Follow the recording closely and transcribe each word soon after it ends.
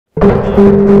Did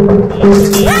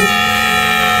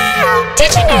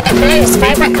you know that Blue's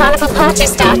favourite carnival party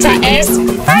starter is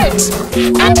fruit?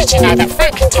 And did you know that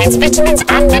fruit contains vitamins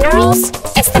and minerals?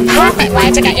 It's the perfect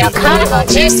way to get your carnival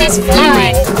juices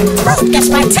flowing. Fruit gets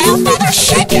my tail feathers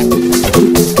shaking.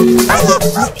 I love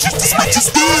fruit just as much as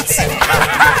dancing.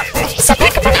 So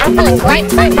pick up an apple and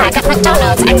grapefruit bag at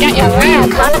McDonald's and get your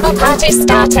real carnival party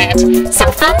started.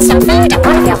 Some fun, some food, and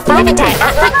one of your 5 a day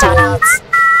at McDonald's.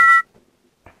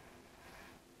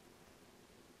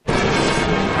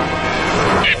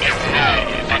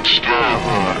 Star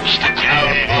Wars, the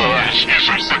Clone Wars, is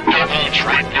at McDonald's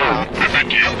right now, and that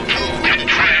you too can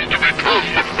train to become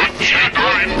a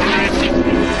Jedi Knight.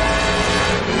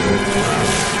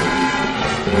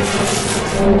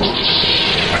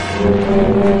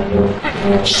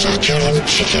 Succulent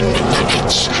chicken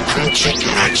nuggets, crunchy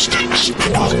carrot sticks,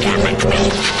 and organic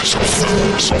milk. Some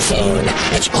fun, some food.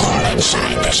 It's all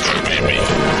inside this Happy Meal.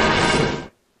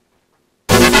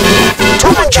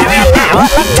 Tom and Jerry are now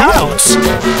at McDonald's.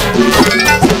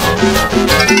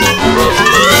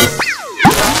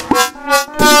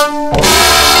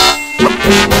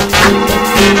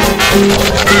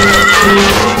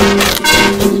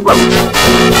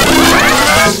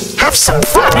 Have some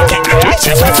fun and get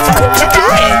creative with food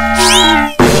today.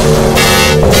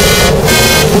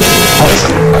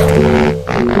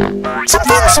 Some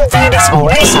fun, some food is all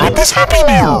inside this Happy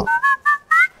Meal.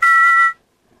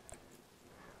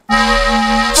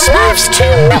 Smurfs 2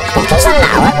 milk bottles are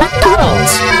now at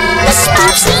McDonald's. The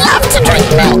Smurfs love to drink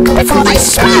milk before they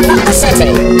smurf up the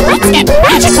city. Let's get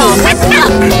magical with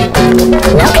milk.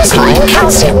 Milk is high in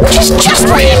calcium, which is just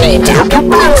what you need to help your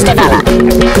bones develop.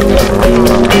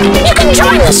 You can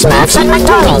join the Smurfs at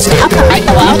McDonald's to help them make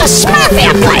the world a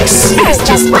Smurfier place. There's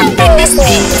just one thing this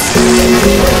needs.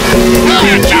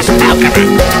 Just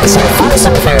alchemy. Some fun,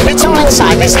 some food, it's all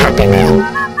inside this Happy Meal.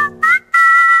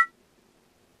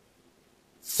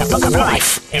 The Book of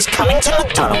Life is coming to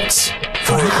McDonald's.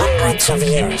 For hundreds of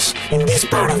years, in this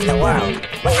part of the world,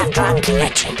 we have drunk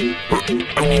leche,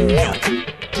 I mean milk,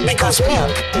 because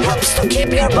milk helps to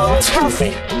keep your bones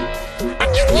healthy.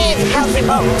 And you need healthy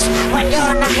bones when you're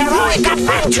on a heroic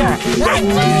adventure, like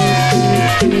me!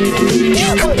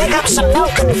 You can pick up some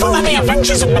milk and follow the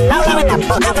adventures of Manolo in the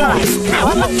Book of Life, now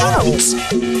at McDonald's.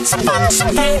 Some fun, some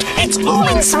food, it's all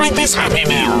inside this Happy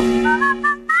Meal.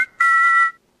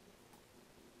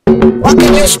 What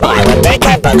can you spy with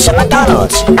daycare books at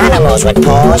McDonald's? Animals with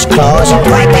paws, claws, and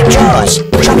great big jaws.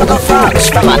 Tropical frogs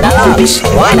from under logs.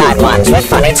 Wide-eyed ones with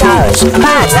funny toes.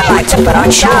 Birds that like to put on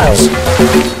shows.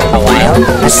 A whale,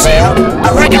 a seal, a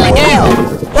wriggling eel.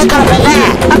 Look over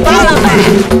there, a polar bear.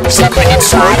 Slipping and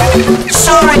sliding,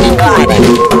 soaring and gliding.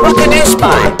 What can you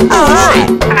spy? Oh, right.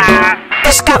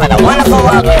 Discover the wonderful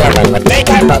world we live in with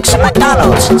daycare books at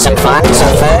McDonald's. Some fun,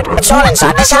 some food, it's all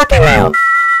inside this Happy Meal.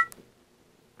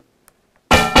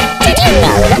 Did you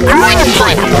know that growing a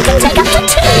pineapple can take up to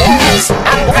 2 years?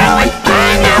 I'm growing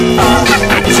pineapple,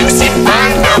 a juicy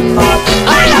pineapple.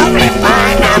 I love it,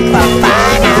 pineapple,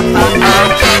 pineapple.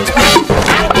 I can't wait,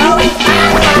 I'm growing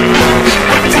pineapple.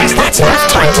 That's enough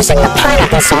time to sing the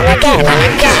pineapple song again and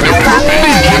again over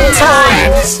 1,000,000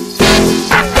 times.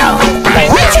 I'm growing pineapple. The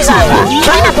wait is over.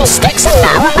 Pineapple sticks are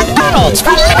now at McDonald's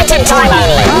for a limited time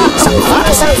only. Some fun,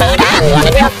 some food, and one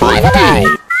of your 5 a day.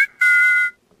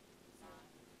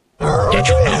 Did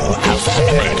you know Alpha and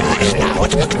Omega is now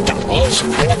at McDonald's,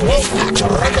 and that wolf packs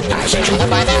recognize each other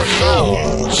by their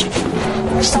howls?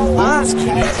 We're so lost,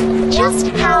 Kate. Just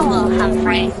howl,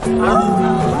 Humphrey.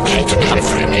 Kate and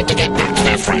Humphrey need to get back to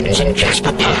their friends in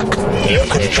Jasper Park. You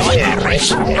can join their race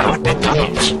now at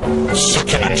McDonald's.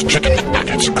 Succulent chicken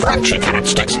McNuggets, crunchy carrot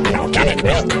sticks, and organic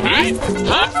milk.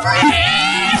 Humphrey!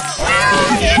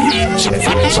 Some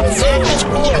fun, some food is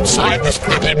all inside this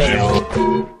Happy Meal.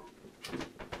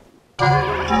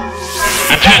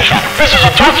 Attention, this is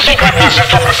a top secret message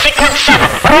from the Secret 7,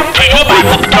 brought to you by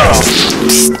McDonald's.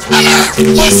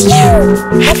 Yes, you!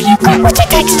 Have you got what it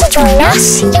takes to join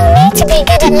us? You need to be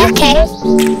good at looking,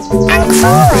 and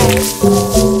crawling,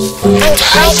 and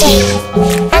hiding,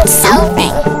 and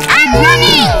solving, and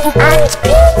running, and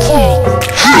peeking.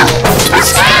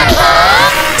 Stand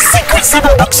up! Secret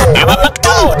 7 books are now at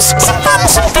McDonald's. Some fun,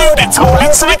 some food, it's all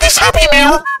inside this Happy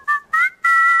Meal.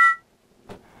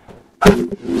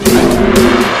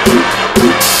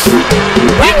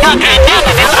 We're not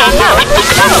animal are now at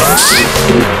McDonald's.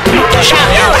 To show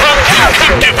you how you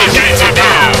can do the days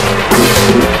ago.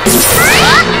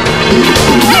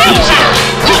 Wowza!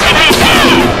 Look at that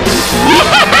now!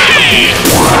 Whoopee!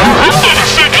 Hold on a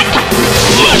second.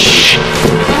 Whoosh!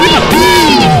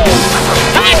 Woohoo!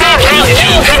 Find out how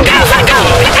you can go for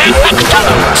gold at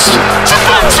McDonald's. Some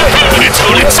fun, some food,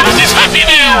 all inside this Happy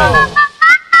Meal!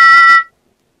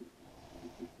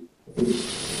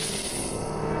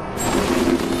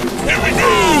 Here we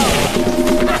go!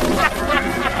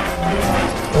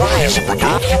 Rise of the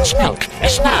Guardian's milk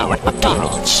is now at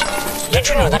McDonald's. Did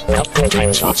you know that milk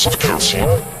contains lots of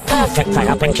calcium? Perfect for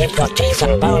helping keep your teeth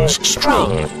and bones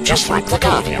strong, just like the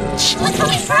Guardians. Look how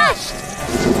refreshed.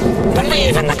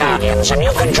 Believe in the Guardians and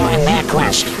you can join their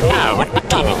quest now at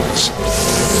McDonald's.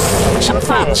 Some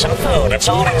fun, some food, it's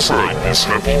all inside this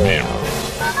Happy Meal.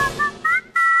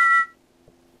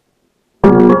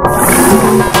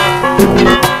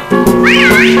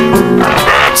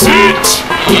 That's it!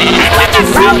 And with the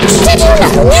fruit, did you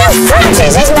know new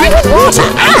Fruities is made with water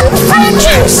and fruit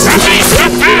juice? That is the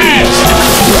best!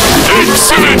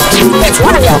 Excellent! It's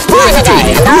one of your 5 a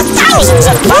day, and there are thousands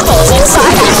of bottles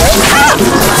inside every cup.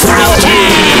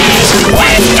 Fruities!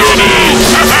 We've done it!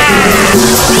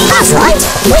 That's right,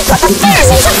 we've got the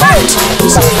thousands of fruit.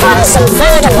 Some fun, some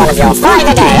food, and one of your 5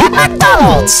 a day at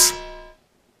McDonald's.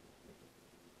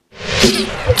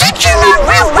 Did you know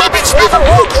real rabbits never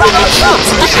walk, run or trot,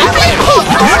 but only walk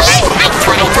only? I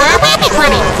thought I saw a rabbit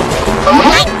running.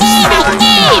 I did,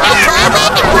 I saw a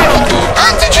rabbit running.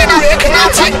 And did you know you can now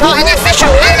take part in official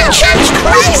Looney Tunes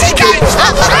crazy games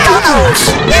at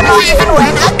McDonald's? You might even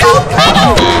win a gold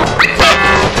medal.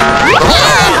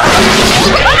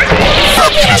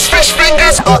 Fabulous fish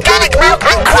fingers, organic milk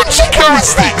and crunchy carrot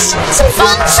sticks. Some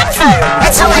fun, some food.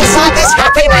 It's all inside this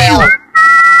Happy Meal.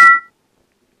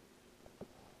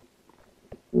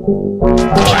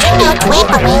 Did you know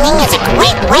trampolining is a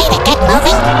great way to get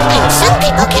moving? And some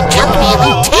people can jump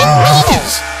nearly 10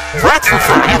 meters. That's a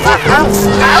sign of health.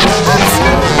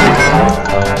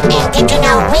 And did you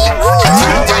know we Looney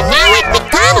Tunes are now at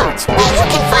McDonald's, where you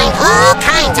can find all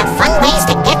kinds of fun ways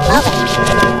to get moving?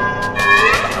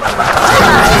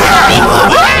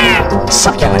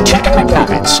 Succulent chicken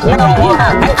McNuggets, little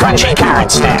water and crunchy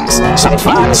carrot sticks. Some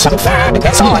fun, some food,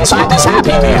 it's all inside this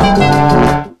Happy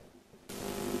Meal.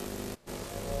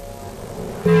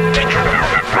 Did you know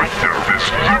that right now there's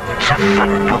loads of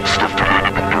fun dog stuff to learn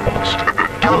at McDonald's?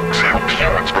 Dogs help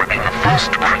humans by being the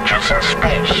first creatures in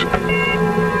space.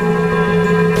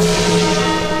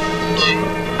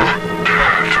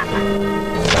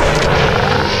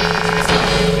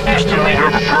 Estimator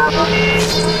of the problem?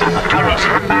 The McDonald's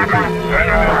hamburger,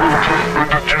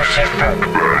 and a juicy fat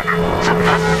bird. Some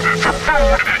fun, some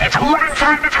food, it's all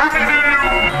inside the Happy Meal!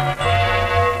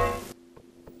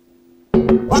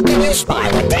 What can you spy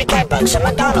with daycare books at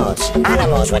McDonald's?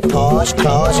 Animals with paws,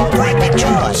 claws, and great big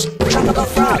jaws. Tropical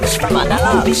frogs from under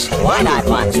logs. Wide-eyed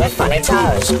ones with funny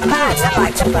toes. Birds that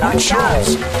like to put on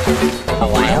shows. A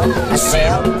whale, a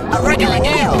seal, a wriggling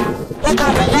eel. Look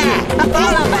over there, a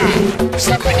polar bear.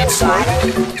 Slipping and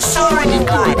sliding, soaring and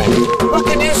gliding. What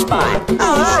can you spy?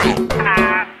 Oh, hi!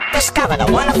 Discover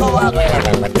the wonderful world we live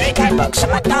in with daycare books at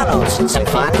McDonald's. Some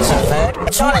fun, some food,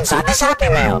 it's all inside this Happy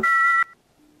Meal.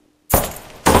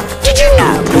 Did you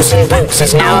know Puss in Boots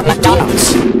is now at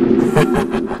McDonald's?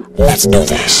 Let's do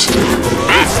this.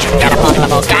 And you can get a bottle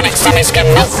of organic semi-skim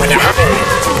milk with your Happy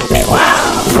Meal.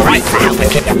 Wow, Great for helping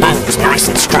keep your bones nice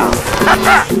and strong.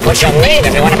 Which you'll need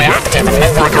if you want to be active and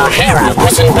move like our hero,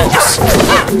 Puss in Boots.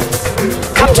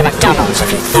 Come to McDonald's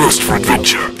if you thirst for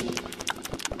adventure.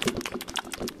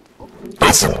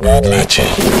 that's some good leche.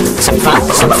 Some fun,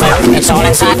 some food, it's all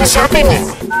inside this Happy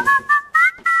Meal.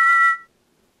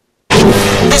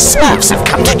 The Smurfs have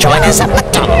come to join us at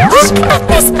McDonald's. Look at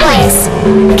this place.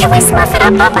 Can we smurf it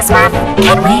up, Papa Smurf?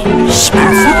 Can we?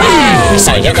 Smurf away!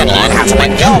 So you can learn how to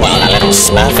make your world a little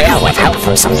smurfier with help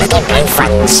from some little blue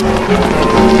friends.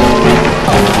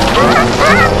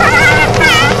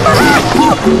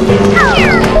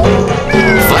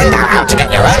 Find out how to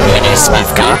get your own mini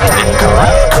Smurf garden and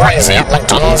grow crazy at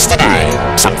McDonald's today.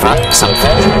 Some fun, some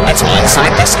food, it's all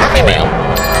inside this Happy Meal.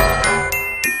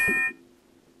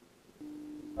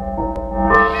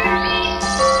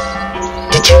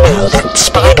 Did you know that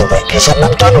Spiderwick is at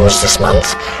McDonald's this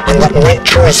month, and that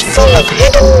nature is full of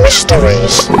hidden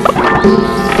mysteries?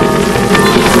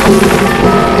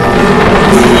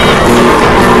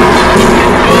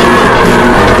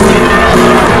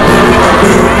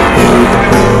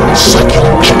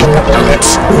 Succulent chicken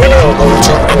McNuggets, mineral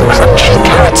water, and crunchy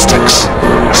carrot sticks.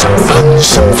 Some fun,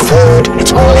 some food,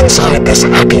 it's all inside this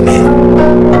Happy Meal.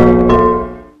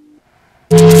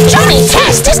 Johnny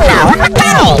Test is now at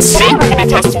McDonald's. Today we're gonna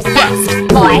test who's best,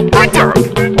 boy or dog.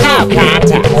 No, Cat.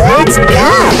 Let's go.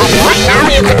 And right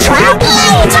now you can try out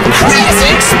loads of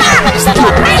crazy experiments that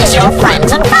will amaze your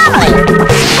friends and family.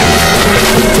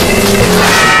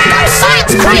 Go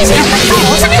science crazy at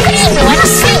McDonald's and you can even win a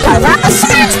sleepover at the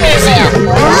Science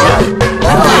Museum.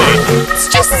 Relax.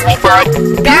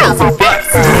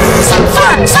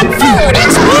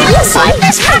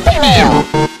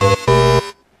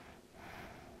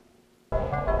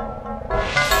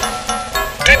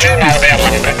 Did you know the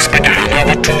Olympics began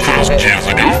over 2,000 years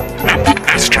ago? And the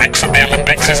asterisk of the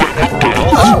Olympics is at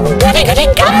McDonald's? Oh, goody goody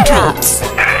gumdrops!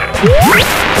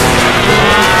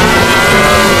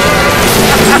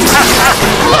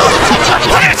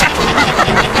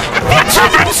 What's on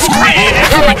that screen?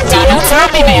 The McDonald's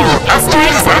Happy Meal!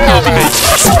 Asterix